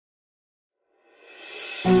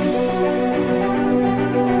The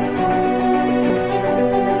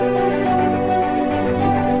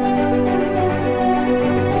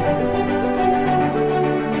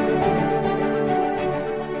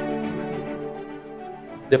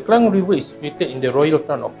Klang River is situated in the royal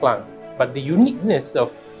town of Klang, but the uniqueness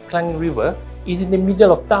of Klang River is in the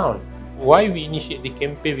middle of town. Why we initiate the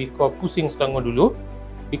campaign we call Pusing Selangor Dulu?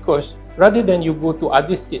 Because rather than you go to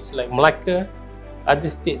other states like Melaka,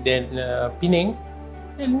 other state than Penang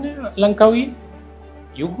and Langkawi,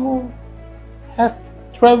 you go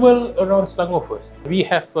travel around Selangor first. We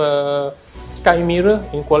have a sky mirror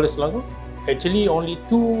in Kuala Selangor. Actually, only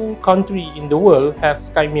 2 countries in the world have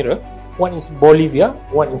sky mirror. One is Bolivia,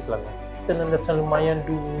 one is Selangor. Selangor lumayan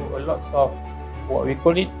do a lots of what we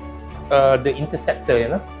call it the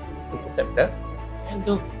interceptor, interceptor, and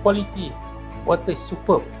the quality water is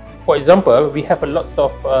superb. For example, we have a lots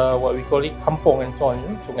of what we call it kampong and so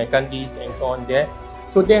on, Sungai Kandis and so on there.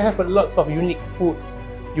 So they have a lots of unique foods,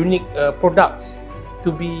 unique products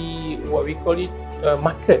to be what we call it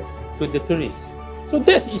market to the tourists. So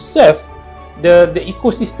that itself, the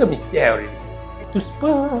ecosystem is there already. To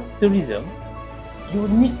spur tourism, you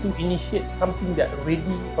need to initiate something that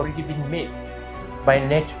already been made by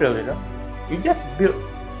natural. You just build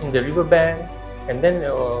in the riverbank, and then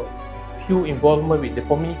a few involvement with the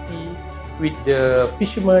community, with the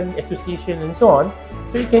fishermen association, and so on.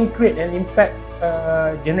 So you can create an impact,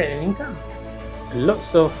 generate an income.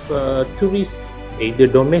 Lots of tourists, either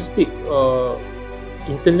domestic or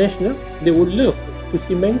international, they would love to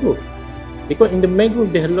see mangrove. Because in the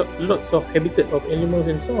mangrove, there are lots of habitat of animals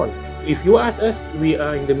and so on. If you ask us, we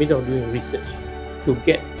are in the middle of doing research to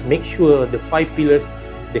make sure the 5 pillars,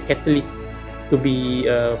 the catalysts, to be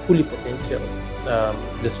fully potential.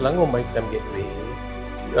 The Selangor Maritime Gateway,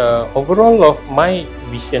 overall of my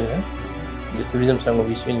vision, the Tourism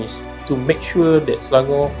Selangor vision is to make sure that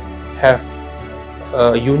Selangor have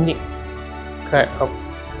a unique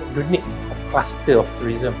cluster of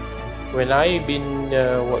tourism. When I've been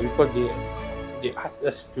what we call they asked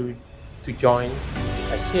us to join,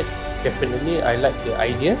 I said definitely I like the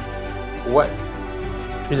idea what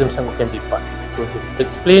Tourism Selangor can be part. So to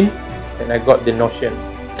explain, and I got the notion.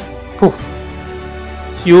 Poof,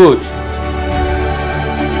 it's huge.